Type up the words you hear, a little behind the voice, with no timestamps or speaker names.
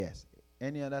Yes.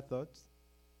 Any other thoughts?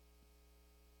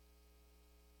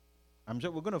 I'm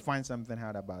sure we're going to find something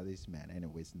out about this man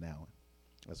anyways now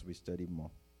as we study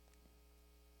more.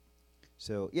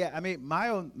 So, yeah, I mean, my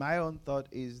own thought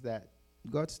is that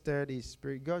God stirred his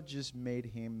spirit. God just made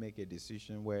him make a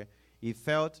decision where he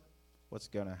felt what's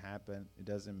going to happen. It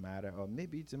doesn't matter. Or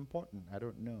maybe it's important. I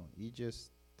don't know. He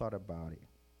just thought about it.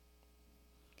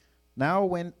 Now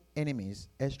when enemies,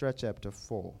 Ezra chapter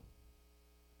 4.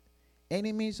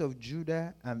 Enemies of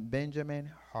Judah and Benjamin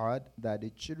heard that the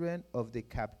children of the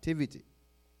captivity,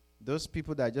 those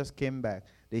people that just came back,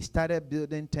 they started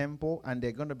building temple and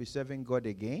they're going to be serving God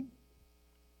again.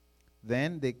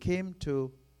 Then they came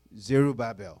to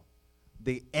Zerubbabel.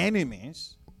 The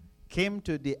enemies came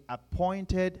to the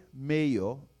appointed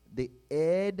mayor, the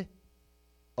head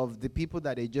of the people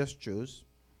that they just chose,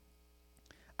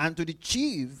 and to the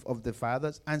chief of the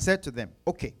fathers, and said to them,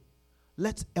 okay,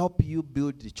 let's help you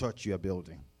build the church you are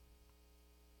building.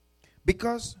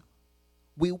 Because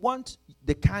we want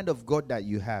the kind of God that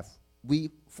you have.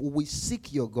 We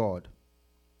seek your God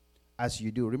as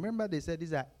you do. Remember, they said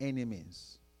these are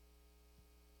enemies.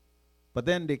 But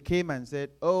then they came and said,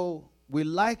 oh, we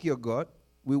like your God.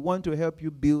 We want to help you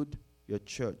build your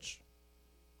church,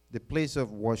 the place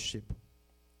of worship.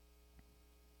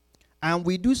 And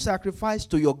we do sacrifice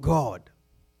to your God.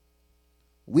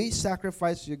 We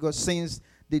sacrifice to your God since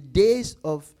the days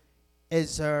of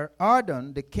Ezra,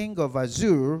 the king of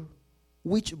Assur,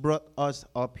 which brought us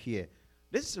up here.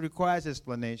 This requires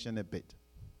explanation a bit.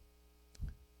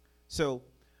 So,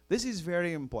 this is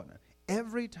very important.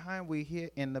 Every time we hear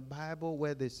in the Bible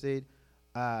where they say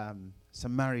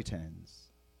Samaritans,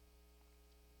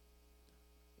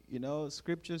 you know,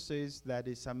 scripture says that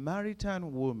a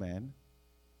Samaritan woman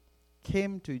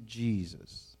came to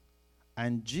Jesus,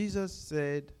 and Jesus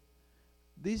said,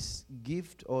 this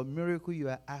gift or miracle you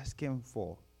are asking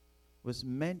for was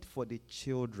meant for the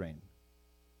children.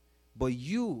 But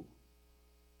you,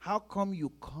 how come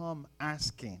you come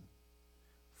asking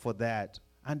for that?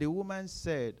 And the woman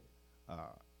said,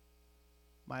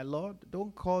 my Lord,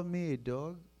 don't call me a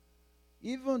dog.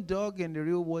 Even dog in the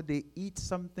real world, they eat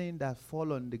something that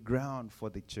fall on the ground for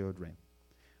the children.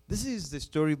 This is the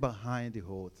story behind the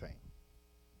whole thing.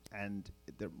 And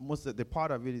most of the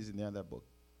part of it is in the other book.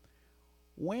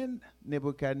 When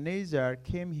Nebuchadnezzar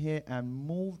came here and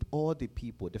moved all the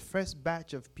people, the first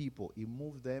batch of people, he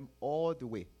moved them all the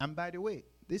way. And by the way,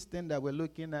 this thing that we're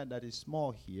looking at that is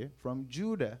small here, from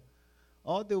Judah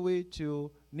all the way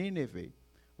to Nineveh,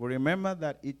 we remember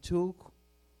that it took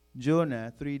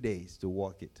Jonah 3 days to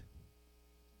walk it.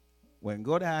 When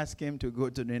God asked him to go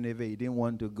to Nineveh, he didn't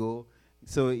want to go.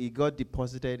 So he got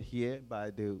deposited here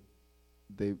by the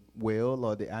whale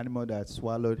or the animal that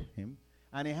swallowed him.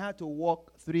 And he had to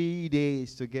walk 3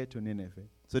 days to get to Nineveh.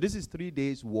 So this is 3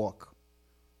 days walk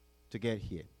to get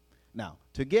here. Now,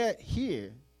 to get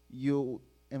here,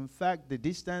 in fact, the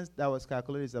distance that was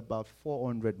calculated is about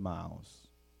 400 miles.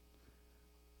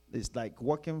 It's like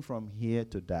walking from here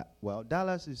to that. Well,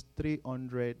 Dallas is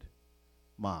 300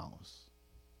 miles.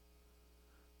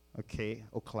 Okay,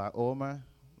 Oklahoma,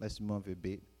 let's move a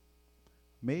bit.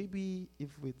 Maybe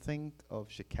if we think of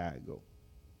Chicago.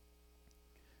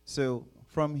 So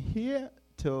from here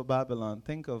to Babylon,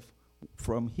 think of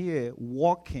from here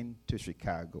walking to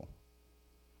Chicago.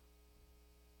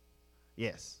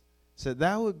 Yes. So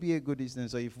that would be a good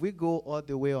distance. So if we go all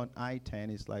the way on I-10,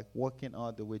 it's like walking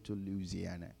all the way to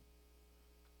Louisiana.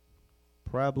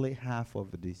 Probably half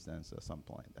of the distance or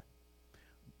something like that.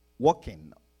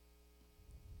 Walking.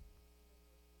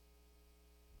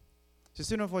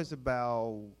 So is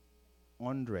about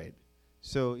 100.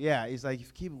 So yeah, it's like you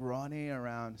keep running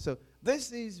around. So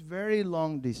this is very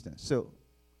long distance. So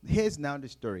here's now the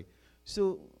story.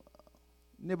 So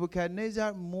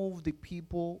Nebuchadnezzar moved the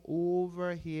people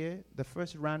over here, the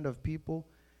first round of people,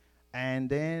 and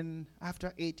then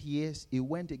after 8 years, he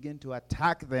went again to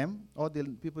attack them, all the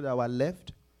people that were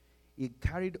left. He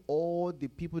carried all the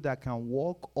people that can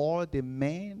walk, all the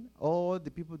men, all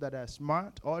the people that are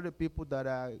smart, all the people that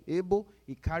are able,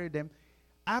 he carried them.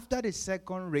 After the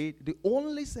second raid, the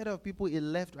only set of people he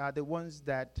left are the ones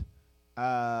that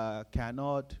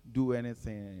cannot do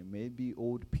anything, maybe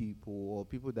old people or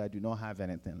people that do not have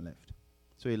anything left.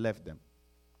 So he left them.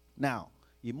 Now,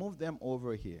 he moved them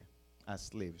over here as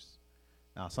slaves.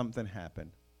 Now, something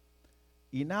happened.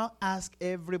 He now asked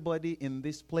everybody in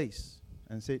this place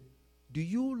and said, do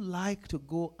you like to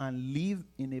go and live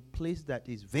in a place that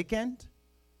is vacant?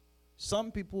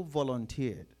 Some people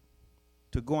volunteered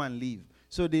to go and live.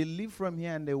 So they lived from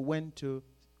here and they went to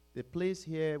the place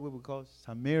here we would call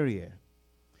Samaria.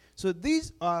 So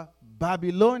these are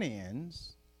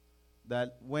Babylonians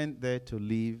that went there to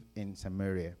live in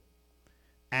Samaria.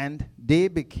 And they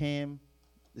became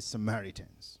the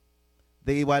Samaritans.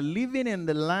 They were living in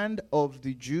the land of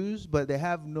the Jews, but they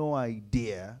have no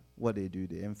idea what they do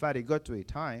there. In fact, it got to a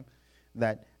time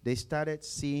that they started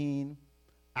seeing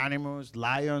animals,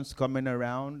 lions coming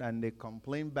around, and they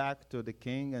complained back to the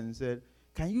king and said,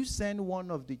 can you send one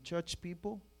of the church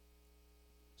people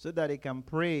so that they can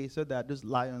pray so that those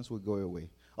lions will go away?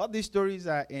 All these stories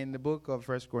are in the book of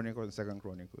 1 Chronicles and 2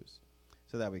 Chronicles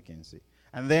so that we can see.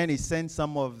 And then he sent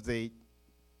some of the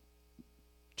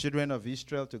children of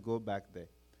Israel to go back there.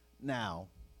 Now,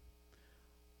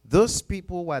 those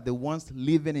people were the ones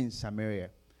living in Samaria.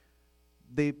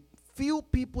 The few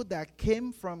people that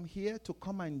came from here to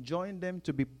come and join them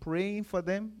to be praying for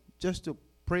them, just to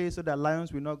pray so that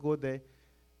lions will not go there,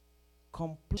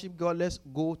 worship God, let's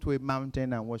go to a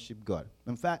mountain and worship God.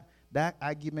 In fact, that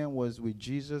argument was with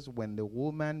Jesus when the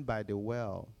woman by the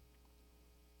well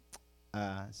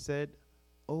said,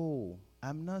 oh,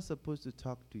 I'm not supposed to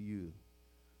talk to you,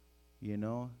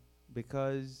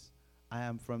 because I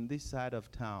am from this side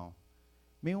of town.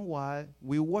 Meanwhile,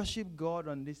 we worship God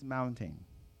on this mountain.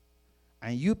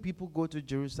 And you people go to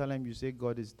Jerusalem, you say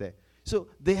God is there. So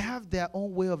they have their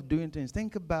own way of doing things.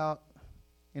 Think about,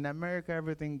 in America,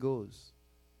 everything goes.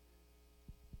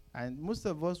 And most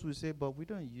of us will say, but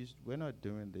we're not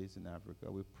doing this in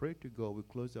Africa. We pray to God, we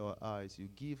close our eyes, you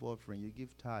give offering, you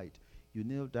give tithe, you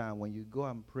kneel down. When you go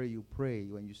and pray, you pray.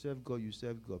 When you serve God, you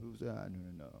serve God. People say,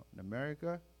 no. In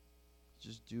America,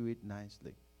 just do it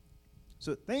nicely.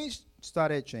 So things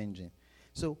started changing.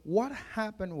 So what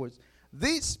happened was,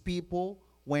 these people,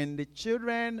 when the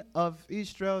children of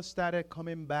Israel started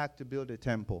coming back to build a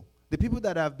temple, the people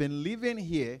that have been living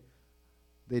here,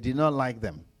 they did not like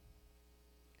them.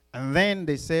 And then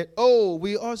they said, oh,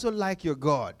 we also like your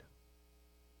God.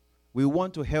 We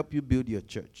want to help you build your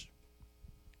church.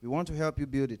 We want to help you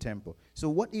build a temple. So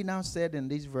what he now said in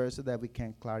this verse so that we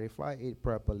can clarify it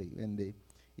properly. They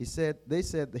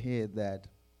said here that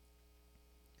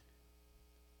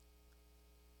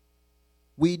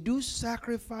we do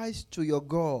sacrifice to your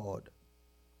God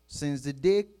since the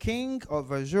day King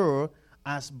of Ashur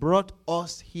has brought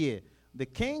us here. The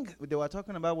king they were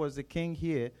talking about was the king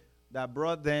here that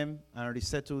brought them and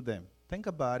resettled them. Think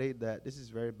about it, that this is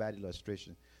a very bad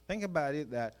illustration. Think about it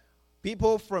that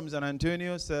people from San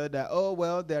Antonio said that, oh,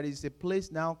 well, there is a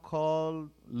place now called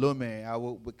Lome.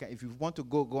 If you want to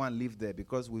go and live there,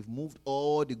 because we've moved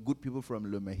all the good people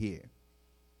from Lome here.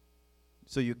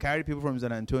 So you carry people from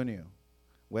San Antonio,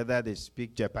 whether they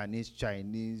speak Japanese,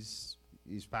 Chinese,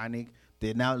 Hispanic,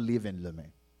 they now live in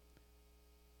Lome.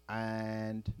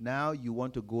 And now you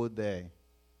want to go there,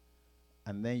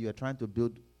 and then you're trying to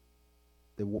build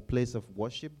the place of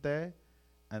worship there,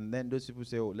 and then those people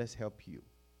say, oh, let's help you.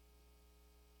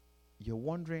 You're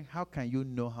wondering, how can you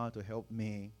know how to help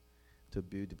me to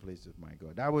build the place of my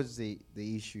God? That was the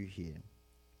issue here.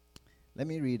 Let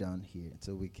me read on here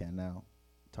so we can now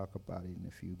talk about it in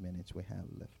a few minutes we have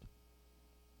left.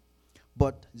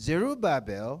 But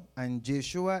Zerubbabel and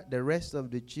Jeshua, the rest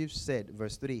of the chiefs, said,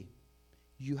 verse 3,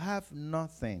 you have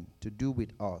nothing to do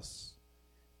with us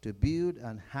to build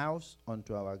an house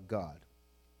unto our God.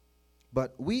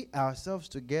 But we ourselves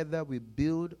together will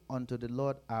build unto the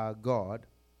Lord our God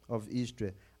of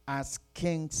Israel, as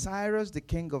King Cyrus, the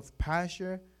king of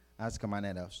Persia, has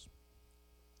commanded us.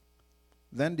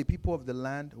 Then the people of the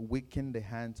land weakened the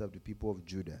hands of the people of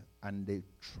Judah, and they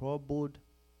troubled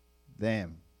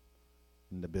them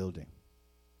in the building.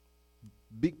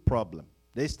 Big problem.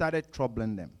 They started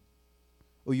troubling them.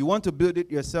 Oh, you want to build it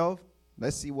yourself?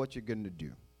 Let's see what you're going to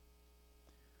do.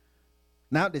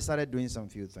 Now they started doing some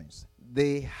few things.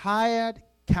 They hired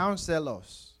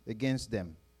counselors against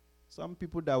them. Some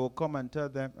people that will come and tell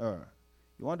them,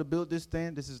 you want to build this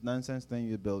thing? This is nonsense thing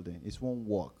you're building. It won't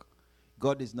work.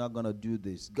 God is not going to do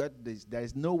this. There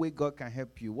is no way God can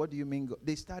help you. What do you mean?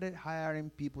 They started hiring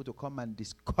people to come and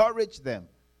discourage them.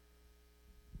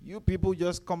 You people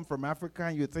just come from Africa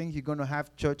and you think you're going to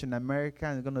have church in America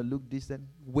and you're going to look decent.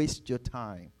 Waste your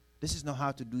time. This is not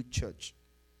how to do church.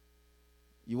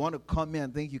 You want to come here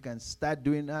and think you can start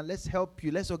doing that? Let's help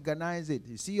you. Let's organize it.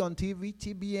 You see on TV,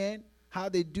 TBN, how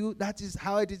they do, that is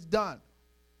how it is done.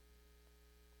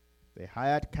 They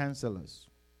hired counselors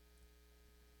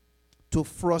to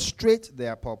frustrate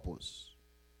their purpose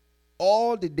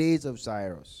all the days of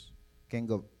Cyrus, king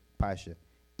of Persia,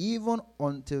 even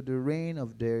until the reign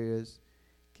of Darius,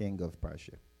 king of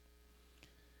Persia.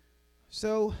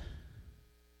 So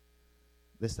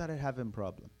they started having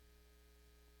problems.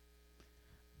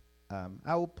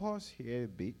 I will pause here a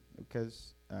bit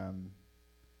because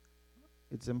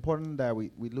it's important that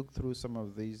we look through some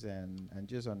of these and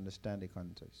just understand the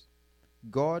context.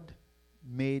 God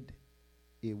made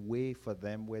a way for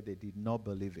them where they did not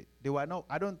believe it. They were not,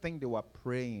 I don't think they were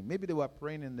praying. Maybe they were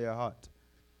praying in their heart.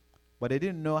 But they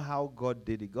didn't know how God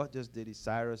did it. God just did it.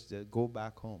 Cyrus said, go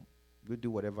back home. Go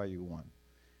do whatever you want.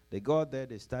 They got there.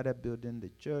 They started building the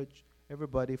church.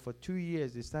 Everybody, for 2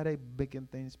 years, they started making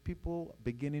things. People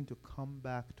beginning to come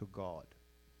back to God.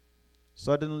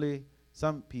 Suddenly,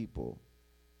 some people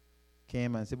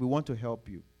came and said, we want to help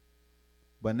you.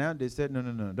 But now they said, no,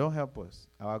 don't help us.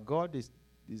 Our God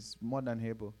is more than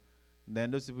able. And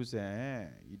then those people say,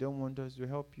 you don't want us to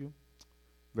help you?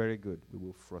 Very good. We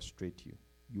will frustrate you.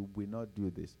 You will not do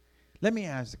this. Let me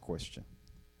ask a question.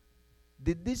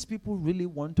 Did these people really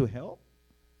want to help?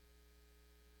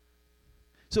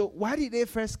 So why did they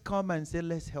first come and say,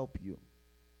 let's help you?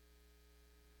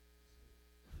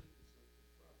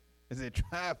 It's a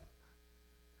trap.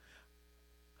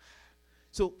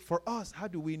 So for us, how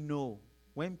do we know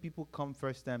when people come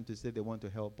first time to say they want to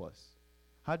help us?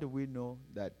 How do we know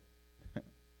that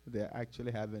they're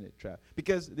actually having a trap?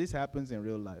 Because this happens in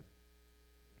real life.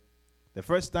 The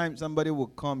first time somebody will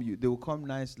come, they will come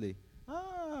nicely.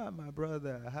 My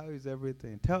brother, how is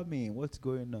everything? Tell me, what's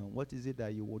going on? What is it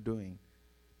that you were doing?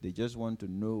 They just want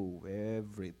to know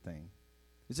everything.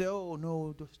 You say, oh,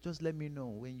 no, just let me know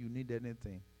when you need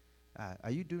anything.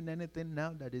 Are you doing anything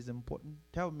now that is important?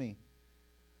 Tell me.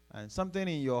 And something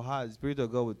in your heart, the Spirit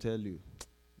of God will tell you,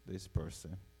 this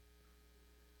person.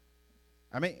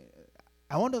 I mean,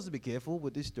 I want us to be careful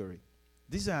with this story.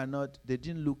 These are not, they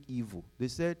didn't look evil. They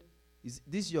said, is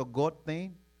this your God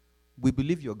thing? We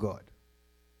believe your God.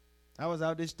 That was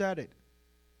how they started.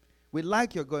 We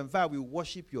like your God. In fact, we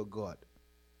worship your God.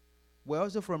 We're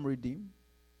also from Redeem.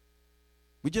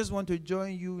 We just want to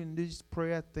join you in this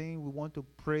prayer thing. We want to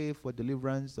pray for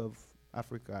deliverance of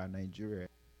Africa, Nigeria,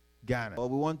 Ghana. Or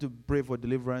we want to pray for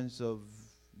deliverance of,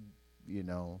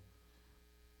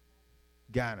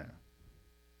 Ghana.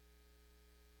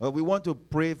 Or we want to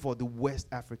pray for the West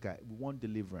Africa. We want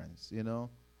deliverance,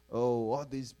 Oh, all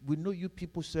this. We know you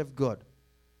people serve God.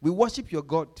 We worship your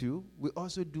God too. We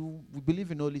also we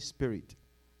believe in Holy Spirit.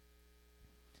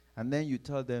 And then you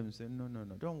tell them, say, no,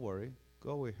 don't worry.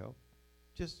 God will help.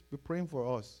 Just be praying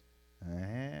for us.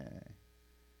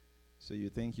 So you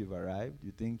think you've arrived?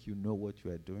 You think you know what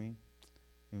you are doing?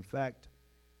 In fact,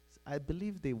 I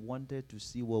believe they wanted to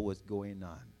see what was going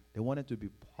on. They wanted to be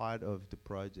part of the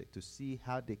project, to see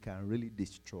how they can really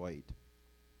destroy it.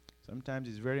 Sometimes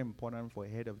it's very important for a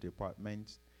head of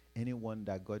department, anyone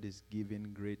that God is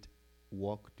giving great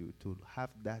work to have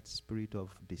that spirit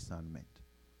of discernment.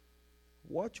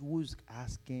 Watch who's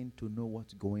asking to know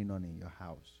what's going on in your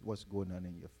house, what's going on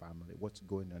in your family, what's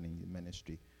going on in your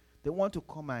ministry. They want to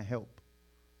come and help,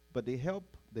 but the help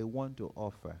they want to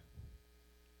offer,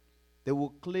 they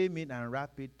will claim it and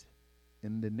wrap it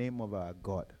in the name of our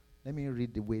God. Let me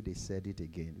read the way they said it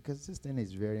again, because this thing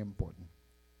is very important.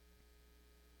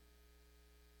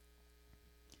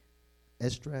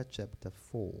 Ezra chapter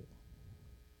 4.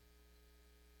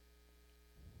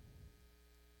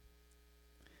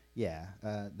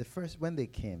 The first, when they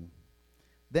came,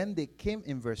 then they came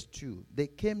in verse 2. They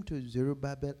came to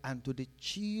Zerubbabel and to the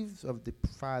chiefs of the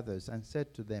fathers and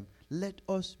said to them, let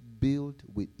us build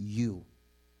with you.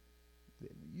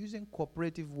 Using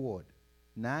cooperative word,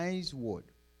 nice word.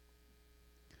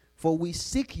 For we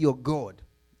seek your God.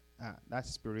 That's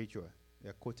spiritual.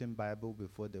 They're quoting Bible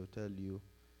before they'll tell you,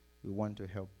 we want to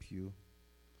help you.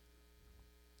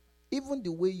 Even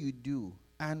the way you do.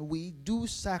 And we do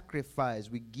sacrifice.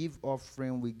 We give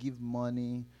offering. We give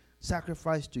money.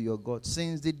 Sacrifice to your God.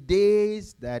 Since the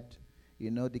days that,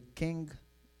 the king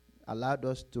allowed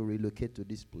us to relocate to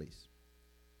this place.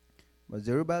 But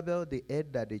Zerubbabel, the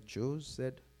head that they chose,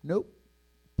 said, nope.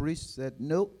 Priest said,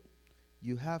 nope.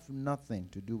 You have nothing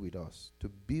to do with us to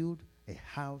build a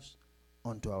house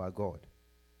unto our God.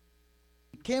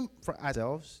 We came for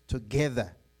ourselves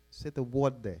together. Say the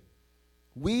word there.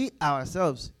 We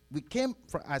ourselves, we came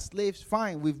for our slaves.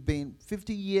 Fine, we've been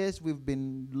 50 years, we've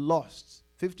been lost.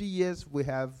 50 years, we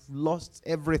have lost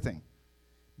everything.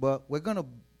 But we're gonna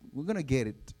get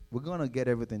it. We're gonna get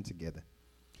everything together.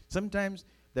 Sometimes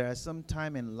there are some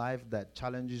time in life that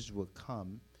challenges will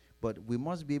come, but we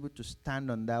must be able to stand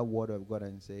on that word of God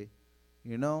and say,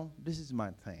 this is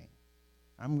my thing.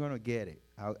 I'm going to get it.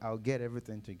 I'll get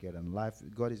everything together in life.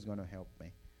 God is going to help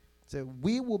me. So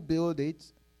we will build it,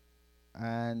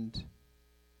 and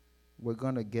we're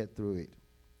going to get through it.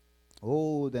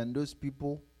 Oh, then those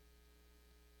people,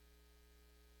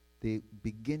 they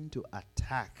begin to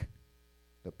attack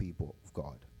the people of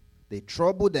God. They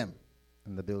trouble them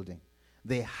in the building.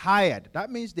 They hired.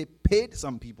 That means they paid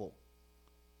some people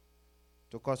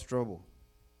to cause trouble,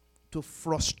 to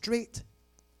frustrate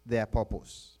their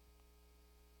purpose.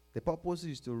 The purpose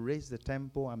is to raise the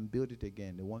temple and build it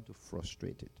again. They want to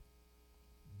frustrate it.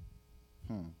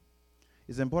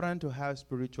 It's important to have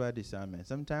spiritual discernment.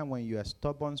 Sometimes when you are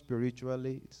stubborn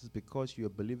spiritually, it's because you are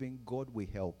believing God will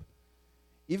help.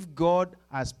 If God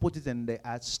has put it in there,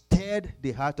 has stirred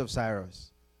the heart of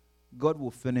Cyrus, God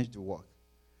will finish the work.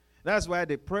 That's why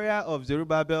the prayer of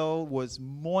Zerubbabel was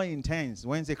more intense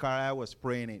when Zechariah was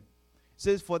praying it. It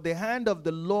says, for the hand of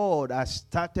the Lord has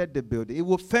started the building. It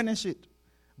will finish it.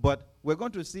 But we're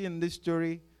going to see in this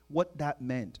story what that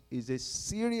meant. It's a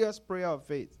serious prayer of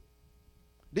faith.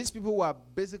 These people were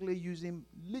basically using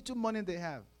little money they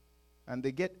have. And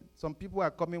they get, some people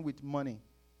are coming with money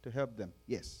to help them.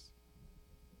 Yes.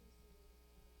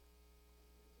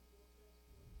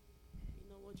 You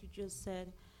know what you just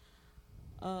said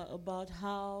about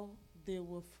how they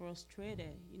were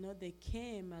frustrated. You know, they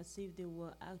came as if they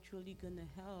were actually going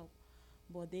to help,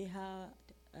 but they had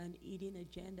an eating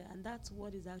agenda. And that's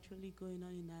what is actually going on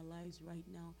in our lives right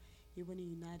now, even in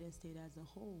the United States as a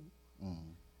whole.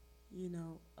 You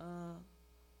know,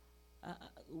 I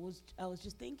was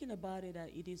just thinking about it,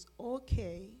 that it is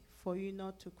okay for you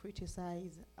not to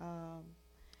criticize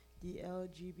the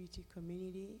LGBT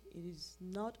community. It is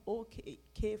not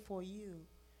okay for you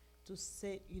to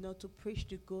say, you know, to preach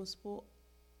the gospel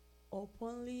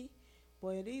openly, but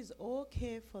it is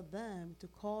okay for them to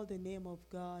call the name of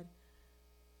God,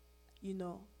 you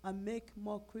know, and make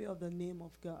mockery of the name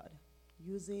of God,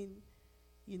 using,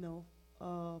 you know,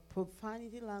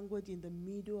 profanity language in the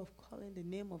middle of calling the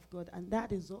name of God. And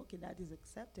that is okay, that is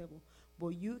acceptable. But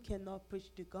you cannot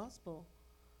preach the gospel,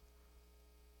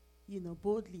 you know,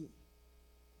 boldly.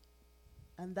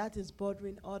 And that is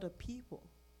bothering other people.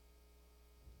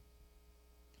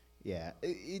 Yeah,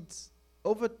 it's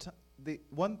over time. The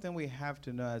one thing we have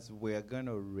to know is we're going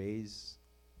to raise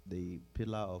the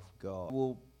pillar of God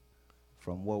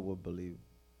from what we believe.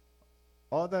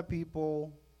 Other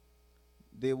people,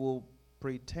 they will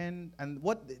pretend, and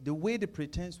the way the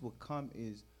pretense will come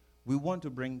is, we want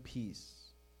to bring peace.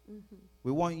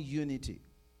 We want unity.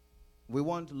 We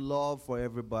want love for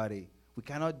everybody. We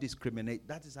cannot discriminate.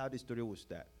 That is how the story will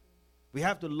start. We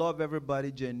have to love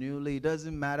everybody genuinely. It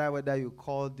doesn't matter whether you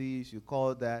call this, you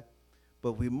call that.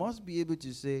 But we must be able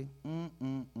to say,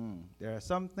 there are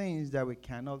some things that we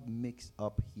cannot mix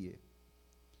up here.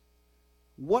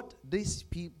 What these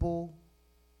people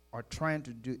are trying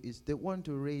to do is they want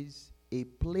to raise a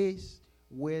place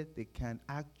where they can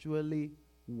actually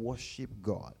worship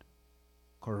God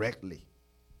correctly.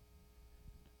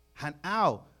 And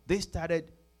how they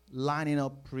started lining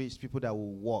up priests, people that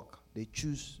will walk. They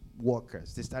choose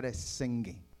workers. They started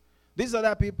singing. These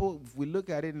other people, if we look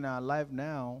at it in our life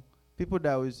now, people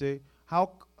that will say,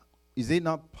 how is it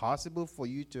not possible for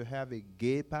you to have a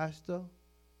gay pastor?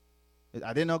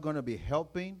 Are they not going to be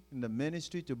helping in the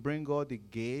ministry to bring all the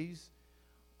gays?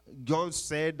 God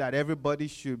said that everybody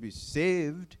should be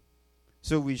saved,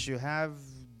 so we should have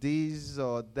this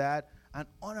or that, and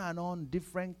on,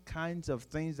 different kinds of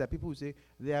things that people say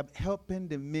they are helping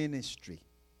the ministry.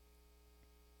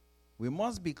 We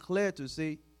must be clear to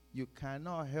say, you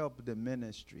cannot help the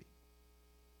ministry.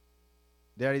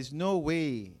 There is no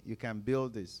way you can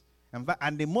build this.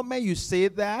 And the moment you say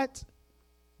that,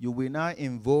 you will now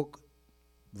invoke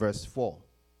verse 4.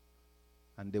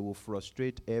 And they will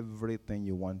frustrate everything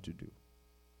you want to do.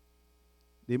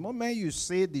 The moment you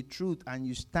say the truth and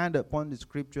you stand upon the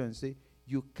scripture and say,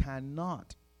 you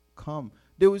cannot come.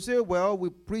 They will say, well, we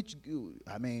preach,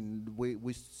 I mean,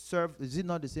 we serve, is it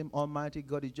not the same Almighty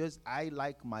God? It's just, I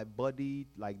like my body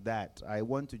like that. I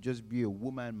want to just be a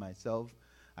woman myself.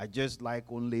 I just like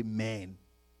only men.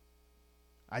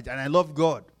 And I love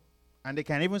God. And they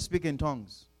can even speak in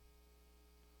tongues.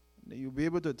 You'll be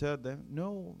able to tell them,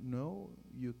 no,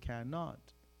 you cannot.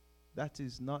 That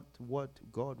is not what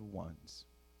God wants.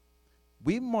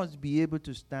 We must be able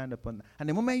to stand upon that. And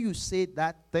the moment you say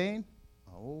that thing,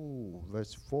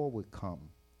 verse 4 will come.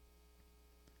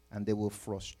 And they will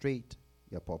frustrate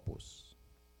your purpose.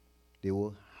 They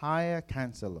will hire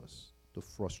counselors to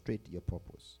frustrate your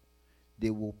purpose. They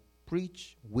will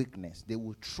preach weakness. They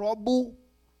will trouble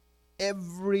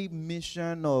every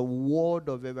mission or word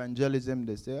of evangelism.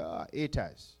 They say,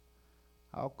 haters.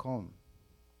 How come?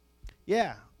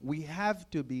 Yeah, we have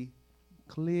to be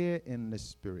clear in the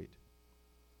spirit.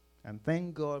 And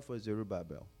thank God for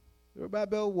Zerubbabel.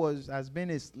 Zerubbabel has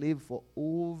been a slave for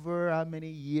over how many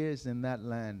years in that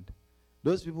land?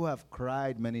 Those people have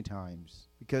cried many times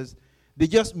because they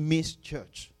just miss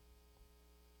church.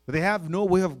 But they have no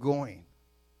way of going.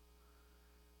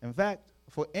 In fact,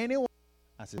 for anyone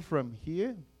as from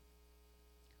here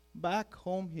back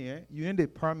home here, you need a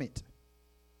permit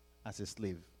as a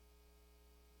slave.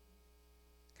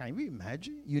 Can you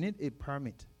imagine? You need a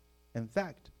permit. In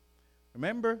fact,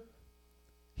 remember,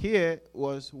 here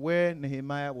was where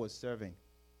Nehemiah was serving,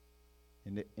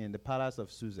 in the palace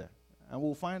of Susa. And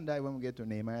we'll find that when we get to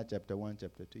Nehemiah chapter 1,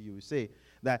 chapter 2, you will say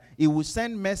that he will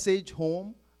send message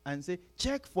home and say,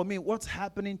 check for me what's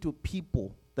happening to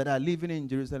people that are living in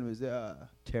Jerusalem. We say,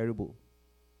 terrible.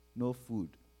 No food,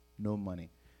 no money.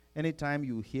 Anytime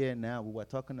you hear now, we were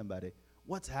talking about it,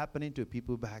 what's happening to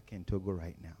people back in Togo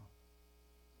right now?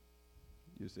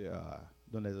 You say,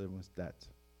 don't let them start.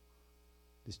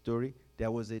 The story, there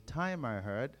was a time I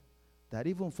heard that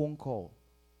even phone call,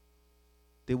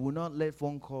 they will not let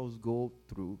phone calls go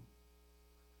through.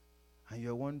 And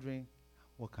you're wondering,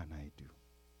 what can I do?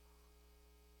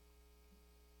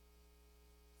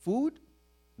 Food?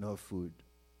 No food.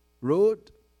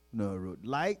 Road? No road.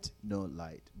 Light? No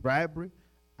light. Bribery?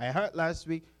 I heard last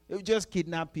week, they will just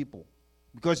kidnap people.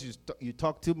 Because you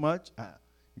talk too much,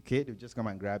 okay, they'll just come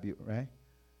and grab you, right?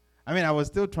 I mean, I was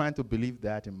still trying to believe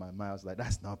that in my mind. I was like,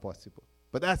 that's not possible.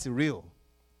 But that's real.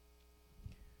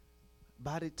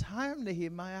 By the time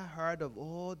Nehemiah heard of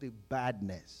all the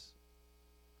badness,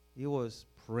 he was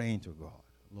praying to God,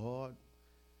 Lord.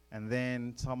 And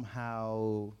then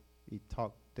somehow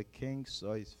the king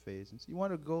saw his face and said, you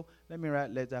want to go? Let me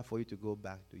write a letter for you to go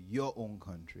back to your own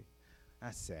country.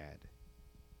 That's sad.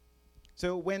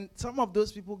 So when some of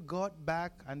those people got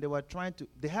back and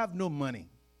they have no money.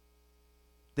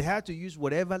 They had to use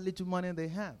whatever little money they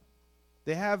have.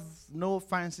 They have no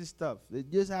fancy stuff. They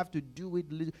just have to do it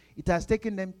little. It has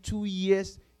taken them 2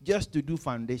 years just to do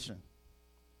foundation.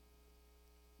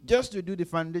 Just to do the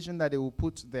foundation that they will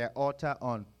put their altar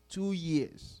on. 2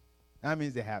 years. That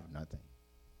means they have nothing.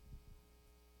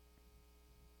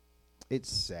 It's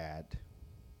sad.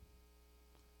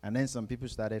 And then some people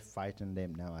started fighting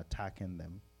them now, attacking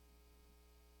them.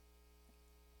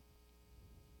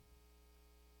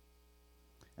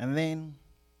 And then,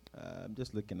 I'm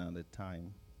just looking at the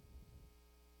time.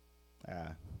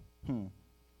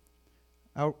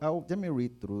 Let me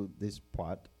read through this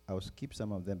part. I'll skip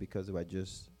some of them because we're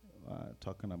just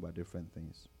talking about different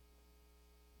things.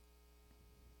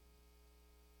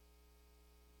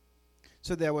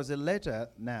 So there was a letter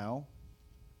now.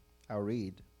 I'll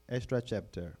read Ezra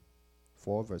chapter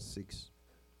 4, verse 6.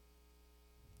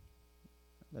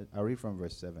 I'll read from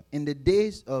verse 7. In the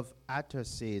days of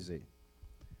Artaxerxes,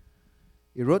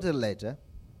 he wrote a letter,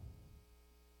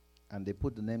 and they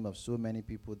put the name of so many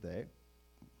people there.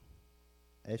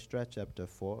 Ezra chapter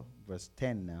 4, verse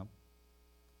 10 now.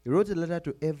 He wrote a letter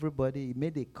to everybody. He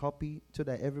made a copy so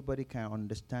that everybody can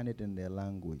understand it in their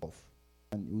language.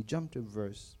 And we jump to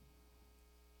verse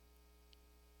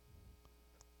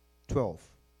 12.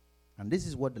 And this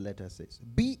is what the letter says.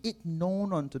 Be it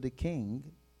known unto the king.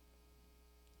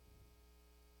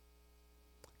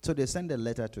 So they send a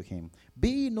letter to him.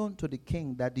 Be it known to the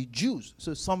king that the Jews,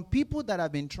 so some people that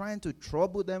have been trying to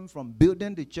trouble them from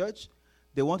building the church,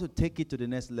 they want to take it to the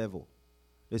next level.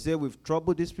 They say, we've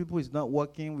troubled these people, it's not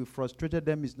working. We've frustrated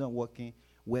them, it's not working.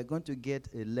 We're going to get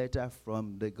a letter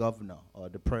from the governor or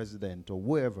the president or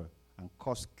whoever and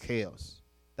cause chaos.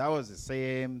 That was the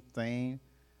same thing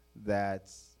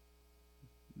that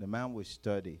the man we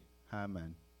study,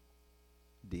 Haman,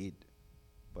 did.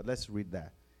 But let's read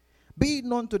that. Be it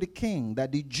known to the king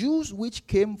that the Jews which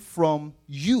came from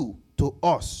you to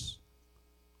us,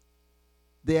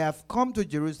 they have come to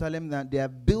Jerusalem, that they are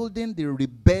building the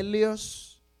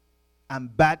rebellious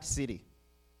and bad city.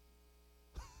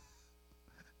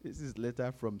 This is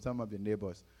letter from some of the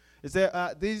neighbors. It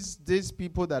said, these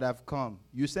people that have come,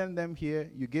 you send them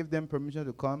here, you give them permission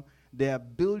to come. They are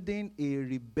building a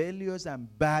rebellious and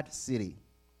bad city.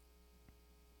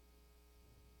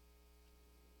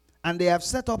 And they have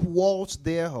set up walls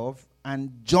thereof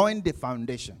and joined the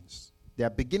foundations. They are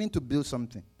beginning to build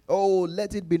something. Oh,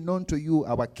 let it be known to you,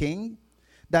 our king,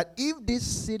 that if this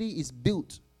city is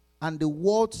built and the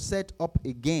walls set up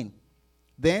again,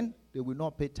 then they will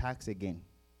not pay tax again.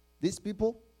 These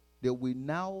people, they will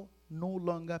now no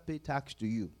longer pay tax to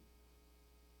you.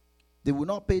 They will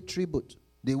not pay tribute.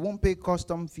 They won't pay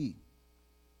custom fee.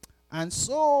 And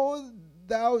so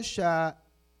thou shalt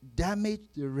damage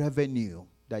the revenue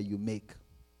that you make.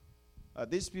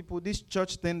 These people, this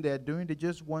church thing they're doing, they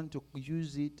just want to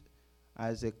use it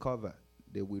as a cover.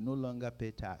 They will no longer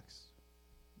pay tax.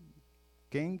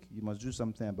 King, you must do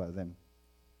something about them.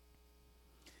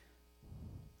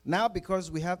 Now,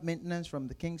 because we have maintenance from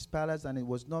the king's palace and it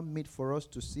was not meet for us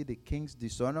to see the king's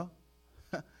dishonor,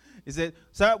 he said,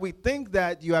 sir, we think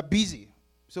that you are busy.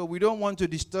 So we don't want to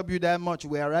disturb you that much.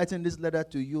 We are writing this letter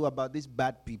to you about these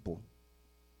bad people.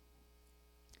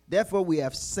 Therefore, we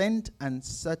have sent and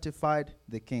certified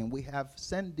the king. We have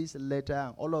sent this letter,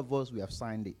 and all of us, we have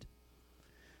signed it.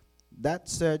 That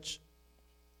search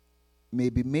may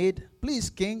be made. Please,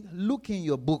 king, look in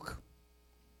your book,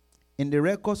 in the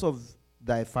records of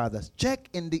thy fathers. Check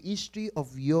in the history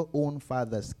of your own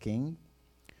fathers, king.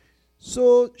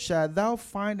 So shalt thou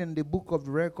find in the book of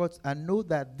records and know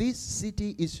that this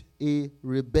city is a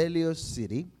rebellious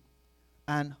city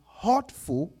and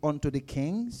hurtful unto the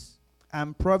kings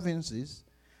and provinces,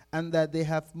 and that they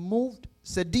have moved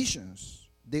seditions.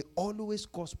 They always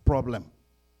cause problem.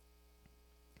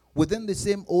 Within the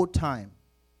same old time,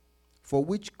 for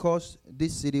which cause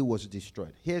this city was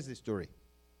destroyed. Here's the story.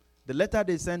 The letter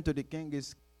they sent to the king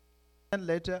is a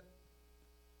letter.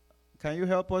 Can you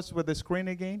help us with the screen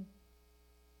again?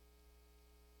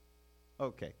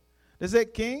 Okay. They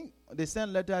said, king, they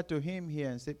sent letter to him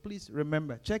here and said, please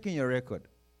remember, check in your record.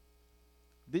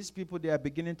 These people, they are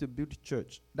beginning to build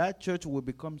church. That church will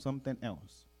become something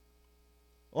else.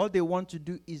 All they want to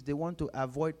do is they want to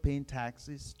avoid paying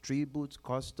taxes, tributes,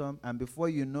 custom, and before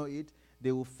you know it,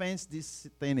 they will fence this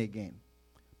thing again.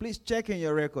 Please check in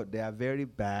your record. They are very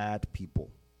bad people.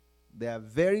 They are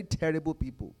very terrible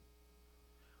people.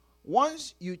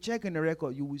 Once you check in the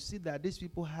record, you will see that these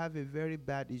people have a very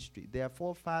bad history. Their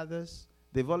forefathers,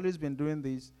 they've always been doing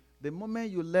this. The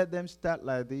moment you let them start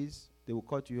like this, they will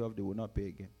cut you off. They will not pay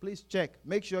again. Please check.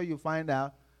 Make sure you find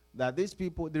out that these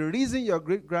people, the reason your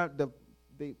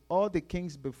all the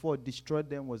kings before destroyed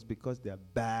them was because they are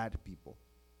bad people.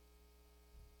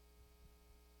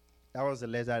 That was the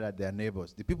letter that their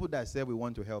neighbors, the people that said, we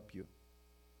want to help you.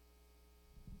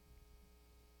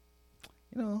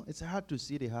 You know, it's hard to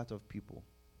see the heart of people.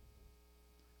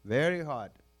 Very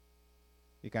hard.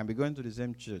 You can be going to the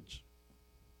same church.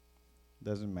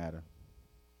 Doesn't matter.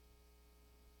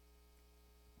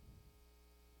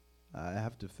 I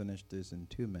have to finish this in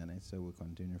 2 minutes, so we'll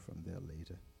continue from there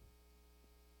later.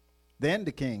 Then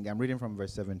the king, I'm reading from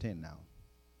verse 17 now.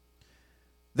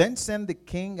 Then sent the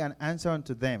king an answer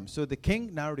unto them. So the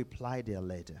king now replied their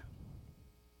letter.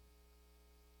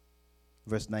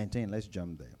 Verse 19, let's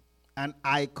jump there. And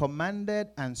I commanded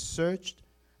and searched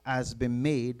has been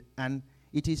made, and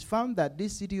it is found that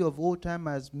this city of old time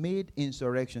has made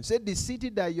insurrection. Said the city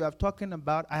that you are talking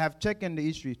about, I have checked in the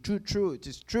history. True, it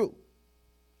is true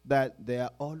that they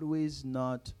are always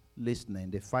not listening.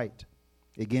 They fight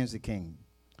against the king.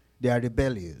 They are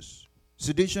rebellious.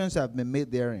 Seditions have been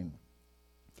made therein.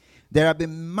 There have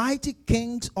been mighty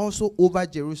kings also over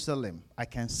Jerusalem, I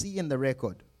can see in the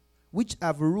record, which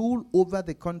have ruled over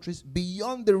the countries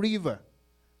beyond the river.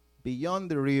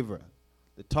 Beyond the river.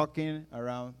 They're talking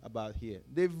around about here.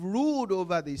 They've ruled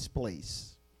over this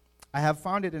place. I have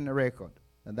found it in the record,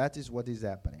 and that is what is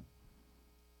happening.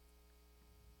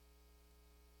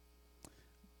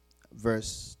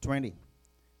 Verse 20.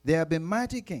 There have been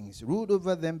mighty kings, ruled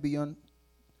over them beyond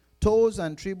tolls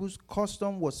and tributes,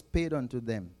 custom was paid unto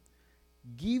them.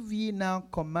 Give ye now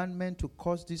commandment to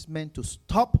cause these men to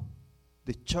stop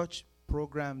the church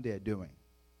program they are doing.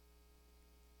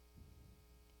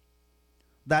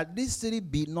 That this city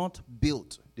be not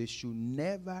built. They should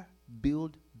never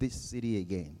build this city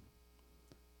again.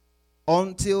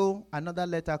 Until another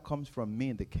letter comes from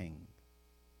me, the king.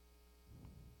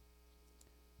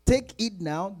 Take it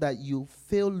now that you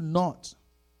fail not.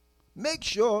 Make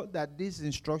sure that this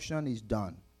instruction is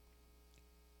done.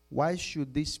 Why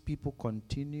should these people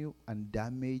continue and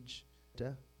damage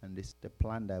the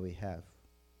plan that we have?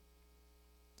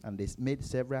 And they made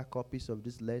several copies of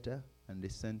this letter and they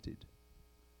sent it.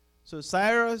 So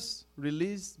Cyrus,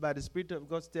 released by the Spirit of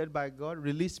God, stirred by God,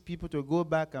 released people to go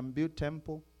back and build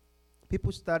temple.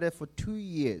 People started for 2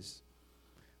 years.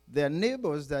 Their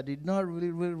neighbors that did not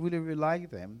really like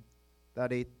them, that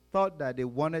they thought that they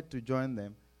wanted to join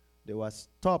them, they were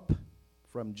stopped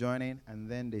from joining, and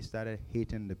then they started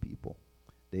hating the people.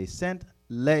 They sent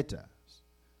letters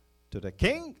to the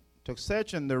king to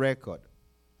search in the record.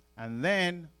 And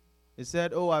then he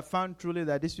said, oh, I found truly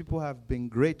that these people have been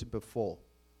great before.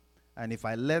 And if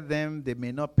I let them, they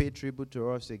may not pay tribute to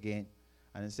us again.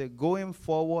 And he said, going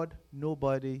forward,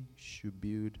 nobody should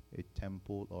build a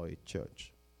temple or a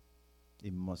church.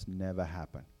 It must never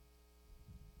happen.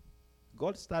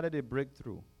 God started a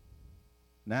breakthrough.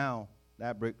 Now,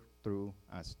 that breakthrough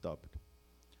has stopped.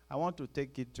 I want to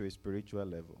take it to a spiritual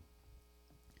level.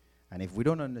 And if we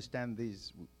don't understand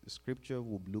this, scripture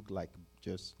will look like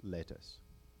just letters.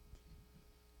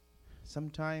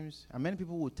 Sometimes, and many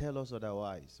people will tell us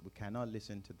otherwise. We cannot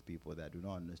listen to the people that do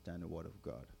not understand the word of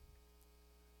God.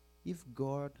 If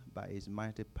God, by his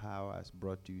mighty power, has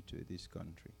brought you to this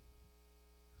country,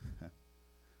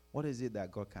 what is it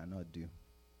that God cannot do?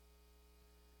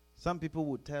 Some people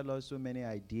will tell us so many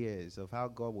ideas of how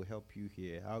God will help you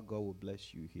here, how God will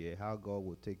bless you here, how God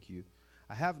will take you.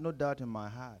 I have no doubt in my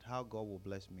heart how God will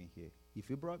bless me here. If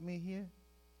he brought me here,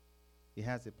 he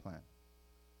has a plan.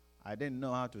 I didn't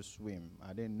know how to swim.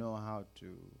 I didn't know how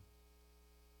to.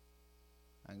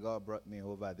 And God brought me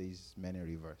over these many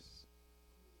rivers.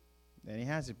 Then he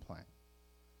has a plan.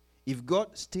 If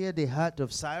God stirred the heart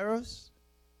of Cyrus,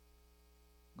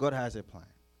 God has a plan.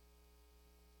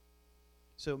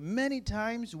 So many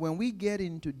times when we get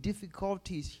into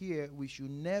difficulties here, we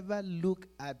should never look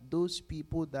at those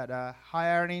people that are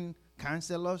hiring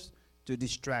counselors to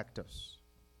distract us.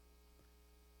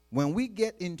 When we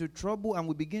get into trouble and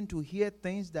we begin to hear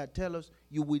things that tell us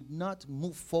you will not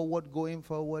move forward going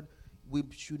forward, we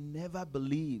should never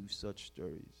believe such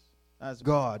stories. As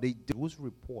God, whose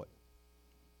report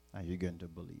are you going to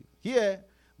believe? Here,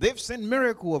 they've seen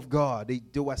miracle of God.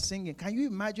 They were singing. Can you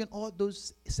imagine all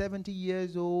those 70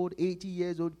 years old, 80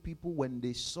 years old people when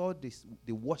they saw this,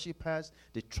 the worshipers,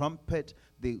 the trumpet,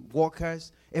 the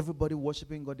workers, everybody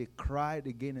worshiping God, they cried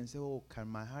again and said, oh, can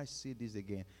my heart see this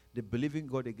again? They believe in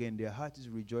God again. Their heart is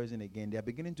rejoicing again. They are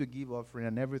beginning to give offering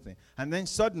and everything. And then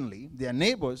suddenly, their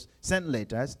neighbors sent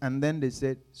letters, and then they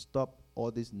said, stop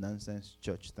all this nonsense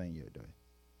church thing you're doing.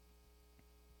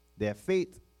 Their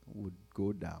faith would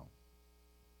go down.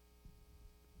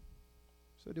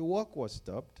 So the work was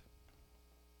stopped.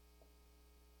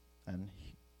 And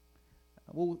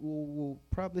we'll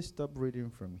probably stop reading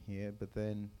from here, but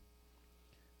then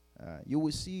you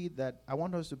will see that I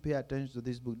want us to pay attention to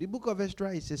this book. The book of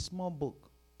Ezra is a small book,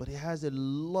 but it has a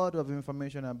lot of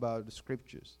information about the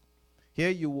scriptures. Here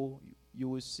you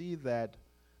will see that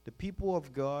the people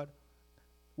of God,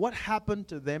 what happened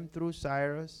to them through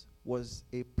Cyrus was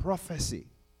a prophecy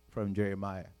from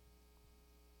Jeremiah.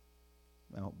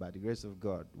 Now, by the grace of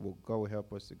God, God will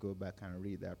help us to go back and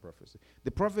read that prophecy.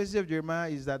 The prophecy of Jeremiah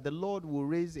is that the Lord will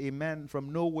raise a man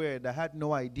from nowhere that had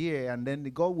no idea, and then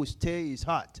God will stir his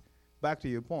heart, back to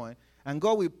your point, and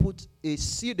God will put a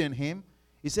seed in him.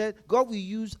 He said, God will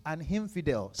use an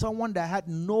infidel, someone that had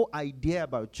no idea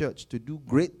about church, to do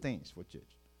great things for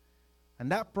church. And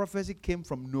that prophecy came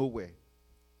from nowhere.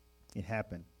 It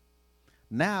happened.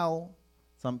 Now,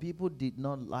 some people did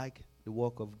not like the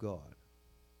work of God.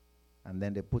 And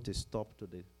then they put a stop to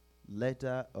the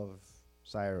letter of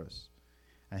Cyrus.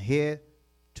 And here,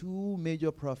 two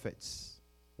major prophets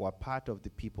were part of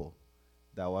the people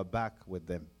that were back with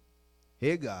them.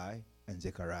 Haggai and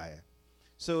Zechariah.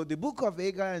 So the book of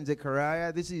Haggai and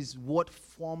Zechariah, this is what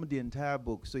formed the entire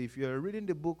book. So if you're reading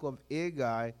the book of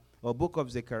Haggai or book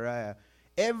of Zechariah,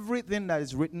 everything that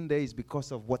is written there is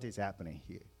because of what is happening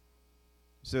here.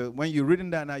 So when you're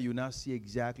reading that now, you now see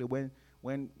exactly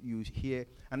when you hear,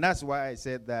 and that's why I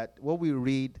said that what we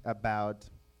read about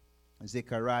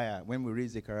Zechariah, when we read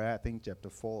Zechariah, I think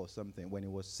chapter 4 or something, when he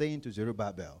was saying to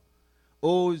Zerubbabel,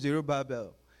 oh,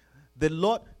 Zerubbabel, the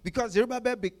Lord, because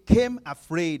Zerubbabel became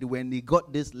afraid when he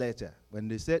got this letter, when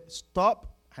they said,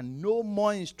 stop and no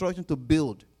more instruction to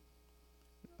build.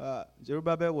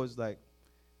 Zerubbabel was like,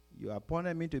 you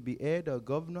appointed me to be head or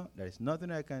governor. There is nothing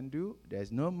I can do. There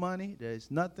is no money. There is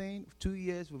nothing. 2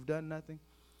 years, we've done nothing.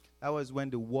 That was when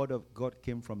the word of God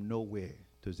came from nowhere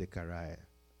to Zechariah.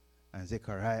 And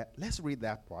Zechariah, let's read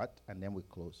that part and then we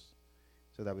close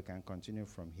so that we can continue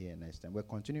from here next time. We're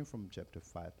continuing from chapter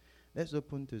 5. Let's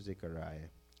open to Zechariah.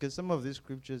 Because some of these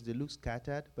scriptures, they look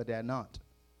scattered, but they are not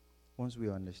once we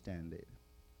understand it.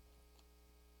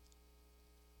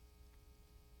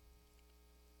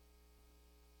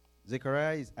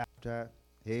 Zechariah is after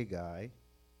Haggai.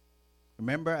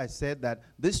 Remember, I said that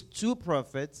these two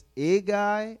prophets,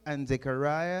 Haggai and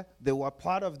Zechariah, they were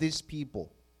part of these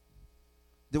people.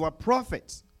 They were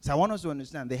prophets. So I want us to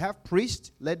understand. They have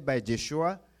priests led by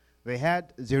Joshua. They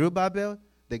had Zerubbabel,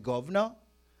 the governor.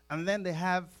 And then they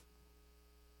have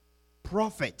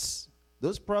prophets.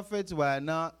 Those prophets were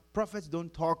not, prophets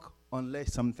don't talk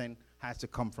unless something has to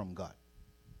come from God.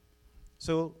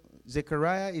 So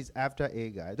Zechariah is after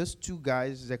Haggai. Those two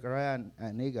guys, Zechariah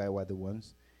and Haggai, were the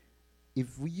ones. If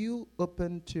you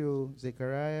open to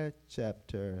Zechariah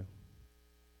chapter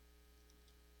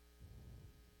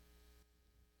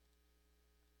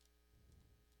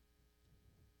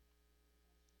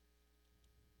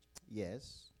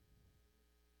yes.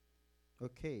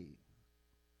 Okay.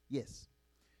 Yes.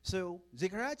 So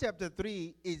Zechariah chapter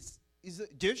 3 is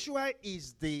Joshua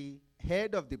is the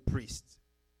head of the priest,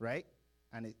 right?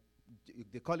 And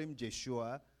they call him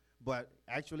Joshua, but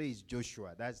actually it's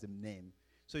Joshua. That's the name.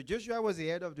 So Joshua was the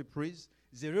head of the priest.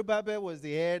 Zerubbabel was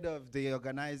the head of the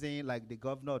organizing, like the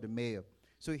governor or the mayor.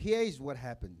 So here is what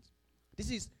happens.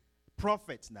 This is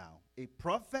prophets now. A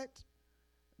prophet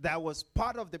that was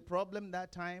part of the problem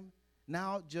that time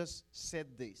now just said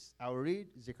this. I'll read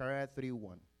Zechariah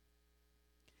 3:1.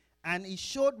 And he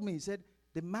showed me, he said,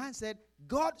 the man said,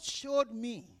 God showed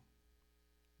me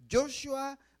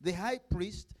Joshua, the high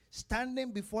priest,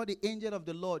 standing before the angel of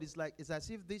the Lord. It's as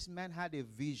if this man had a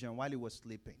vision while he was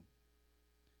sleeping.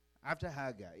 After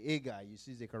Agar, you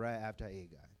see Zechariah after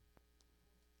Agar.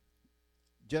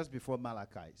 Just before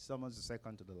Malachi. Someone's the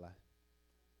second to the last.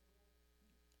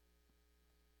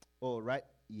 Oh, right?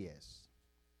 Yes.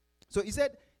 So he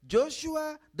said,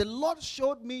 Joshua, the Lord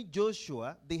showed me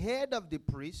Joshua, the head of the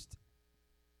priest,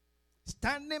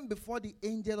 standing before the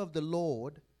angel of the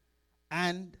Lord,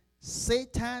 and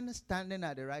Satan standing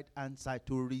at the right hand side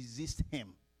to resist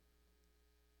him.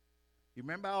 You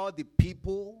remember all the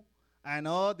people and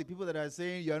all the people that are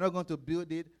saying you're not going to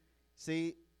build it?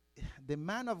 Say, the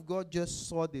man of God just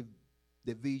saw the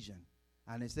vision.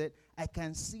 And he said, I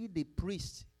can see the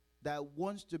priest that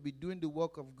wants to be doing the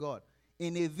work of God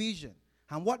in a vision.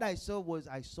 And what I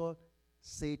saw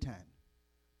Satan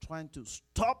trying to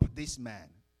stop this man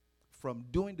from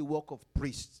doing the work of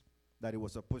priest that he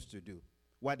was supposed to do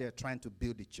while they're trying to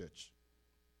build the church.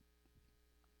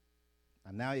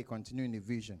 And now he continues in the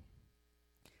vision.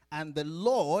 And the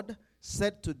Lord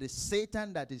said to the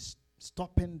Satan that is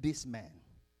stopping this man,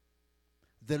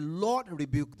 the Lord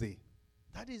rebuke thee.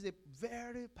 That is a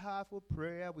very powerful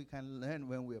prayer we can learn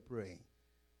when we're praying.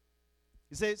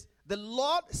 He says, the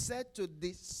Lord said to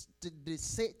the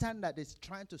Satan that is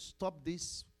trying to stop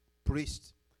this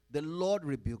priest, the Lord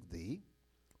rebuke thee,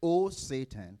 O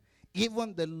Satan.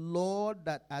 Even the Lord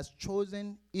that has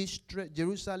chosen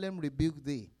Jerusalem rebuke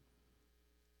thee.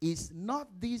 Is not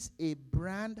this a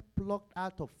brand plucked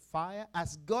out of fire?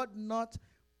 Has God not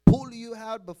pulled you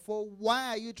out before? Why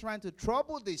are you trying to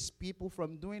trouble these people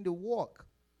from doing the work?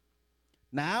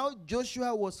 Now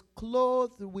Joshua was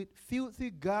clothed with filthy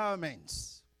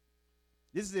garments.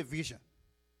 This is a vision.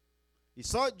 He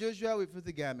saw Joshua with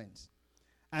filthy garments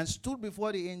and stood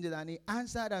before the angel, and he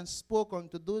answered and spoke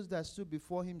unto those that stood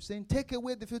before him, saying, take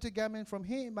away the filthy garment from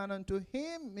him. And unto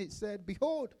him he said,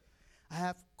 behold, I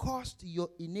have caused your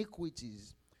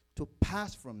iniquities to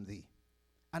pass from thee,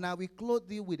 and I will clothe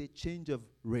thee with a change of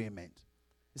raiment.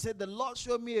 He said, the Lord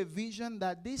showed me a vision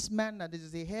that this man that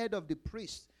is the head of the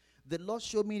priest, the Lord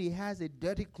showed me he has a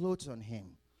dirty clothes on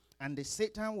him. And the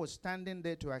Satan was standing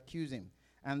there to accuse him.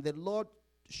 And the Lord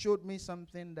showed me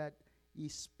something that he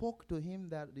spoke to him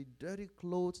that the dirty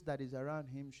clothes that is around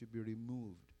him should be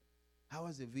removed. That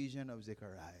was the vision of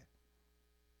Zechariah.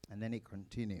 And then he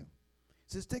continued.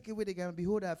 He says, take away the garment.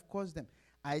 Behold, I have caused them.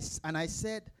 And I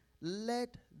said,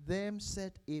 let them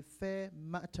set a fair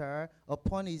matter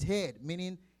upon his head,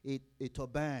 meaning a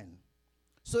turban.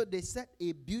 So they set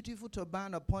a beautiful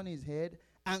turban upon his head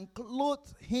and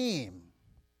clothed him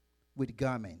with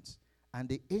garments. And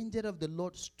the angel of the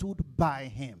Lord stood by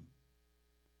him.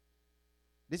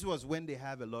 This was when they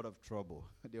have a lot of trouble.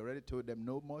 They already told them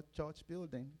no more church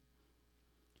building.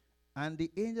 And the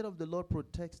angel of the Lord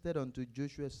protested unto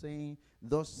Joshua, saying,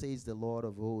 thus says the Lord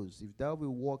of hosts, if thou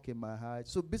wilt walk in my height.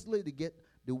 So basically they get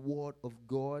the word of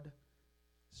God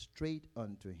straight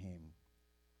unto him.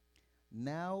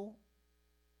 Now,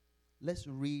 let's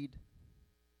read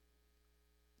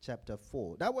chapter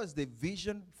 4. That was the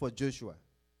vision for Joshua.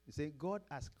 He said, God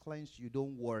has cleansed you.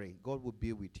 Don't worry. God will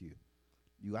be with you.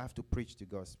 You have to preach the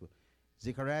gospel.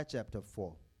 Zechariah chapter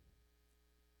 4.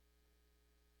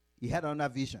 He had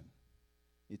another vision.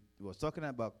 It was talking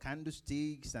about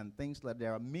candlesticks and things like that.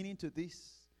 There are meaning to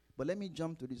this. But let me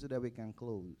jump to this so that we can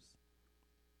close.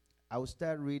 I will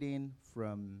start reading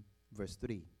from verse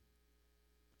 3.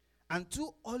 And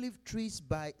 2 olive trees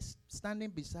standing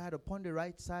beside upon the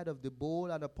right side of the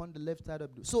bowl and upon the left side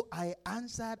of the. So I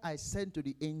answered, I said to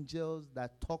the angels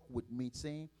that talk with me,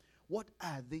 saying, what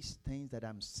are these things that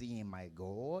I'm seeing, my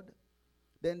God?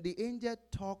 Then the angel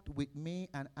talked with me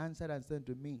and answered and said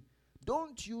to me,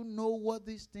 don't you know what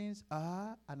these things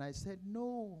are? And I said,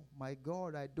 no, my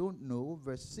God, I don't know.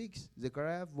 Verse 6,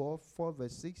 Zechariah 4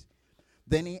 verse 6.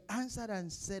 Then he answered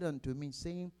and said unto me,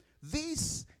 saying,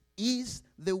 this is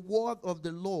the word of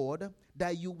the Lord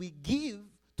that you will give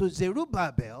to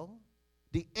Zerubbabel,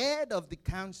 the head of the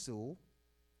council,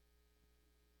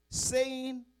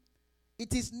 saying,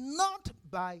 it is not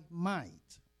by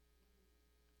might,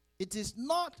 it is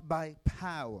not by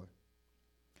power,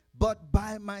 but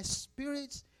by my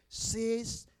spirit,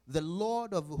 says the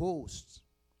Lord of hosts.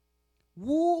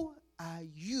 Who are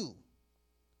you,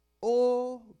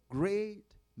 O great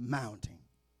mountain?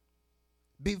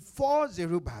 before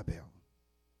Zerubbabel.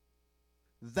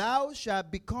 Thou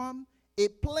shalt become a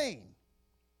plain,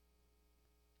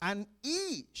 and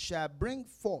he shall bring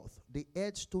forth the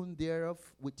headstone thereof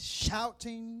with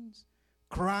shoutings,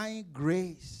 crying,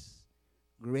 grace,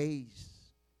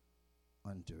 grace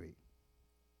unto it.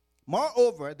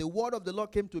 Moreover, the word of the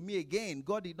Lord came to me again.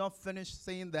 God did not finish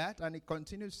saying that, and he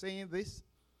continued saying this.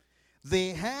 The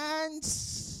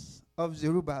hands of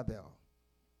Zerubbabel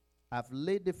have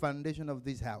laid the foundation of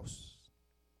this house.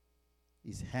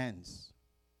 His hands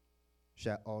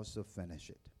shall also finish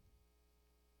it.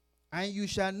 And you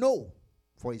shall know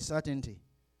for a certainty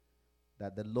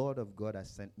that the Lord of God has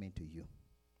sent me to you.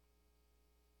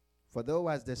 For thou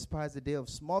hast despised the day of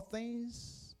small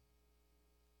things,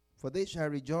 for they shall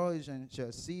rejoice and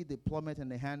shall see the plummet in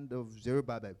the hand of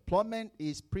Zerubbabel. Plummet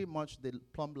is pretty much the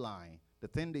plumb line, the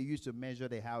thing they use to measure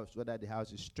the house, whether the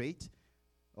house is straight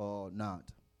or not.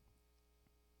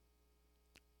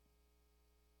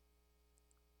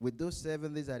 With those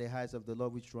 7 days are the heights of the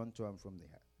Lord which run to and from the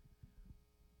earth.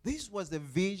 This was the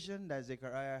vision that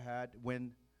Zechariah had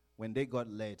when they got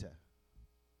later.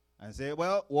 And say,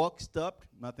 well, work stopped,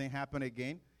 nothing happened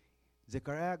again.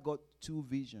 Zechariah got 2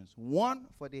 visions. One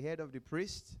for the head of the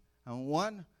priest and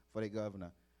one for the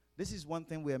governor. This is one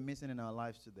thing we are missing in our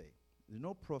lives today. There's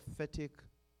no prophetic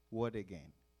word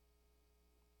again.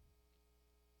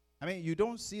 I mean, you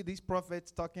don't see these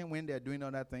prophets talking when they're doing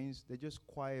other things. They're just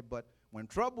quiet. But when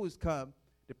troubles come,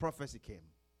 the prophecy came.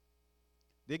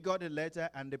 They got a letter,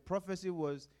 and the prophecy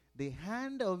was, the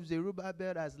hand of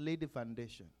Zerubbabel has laid the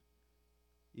foundation.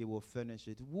 He will finish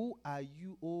it. Who are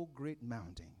you, O great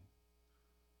mountain?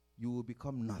 You will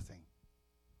become nothing.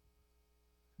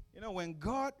 You know, when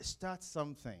God starts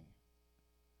something,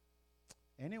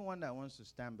 anyone that wants to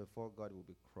stand before God will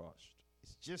be crushed.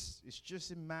 It's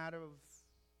just a matter of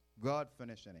God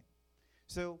finishing it.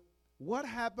 So what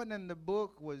happened in the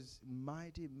book was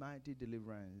mighty, mighty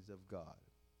deliverance of God.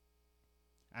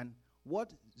 And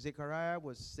what Zechariah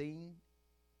was saying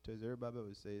to Zerubbabel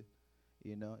was saying,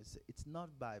 you know, it's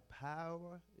not by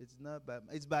power,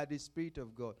 it's by the Spirit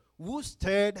of God. Who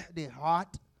stirred the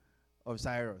heart of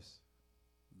Cyrus?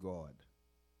 God.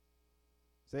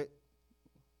 Say,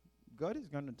 God is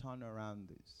going to turn around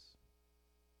this.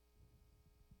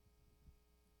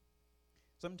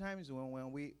 Sometimes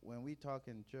when we talk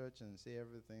in church and say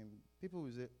everything, people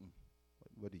will say,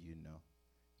 what do you know?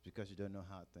 It's because you don't know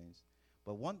how things.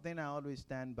 But one thing I always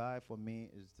stand by for me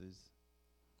is this.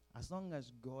 As long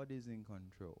as God is in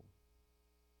control,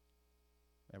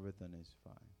 everything is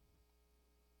fine.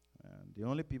 And the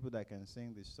only people that can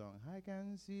sing this song, I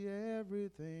can see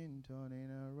everything turning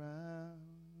around,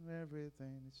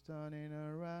 everything is turning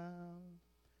around,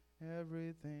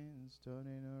 everything's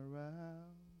turning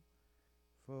around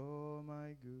for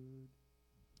my good.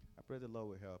 I pray the Lord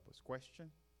will help us. Question?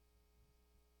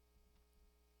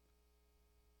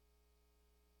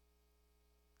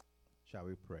 Shall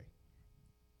we pray?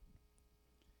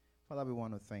 Father, we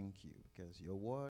want to thank you because your word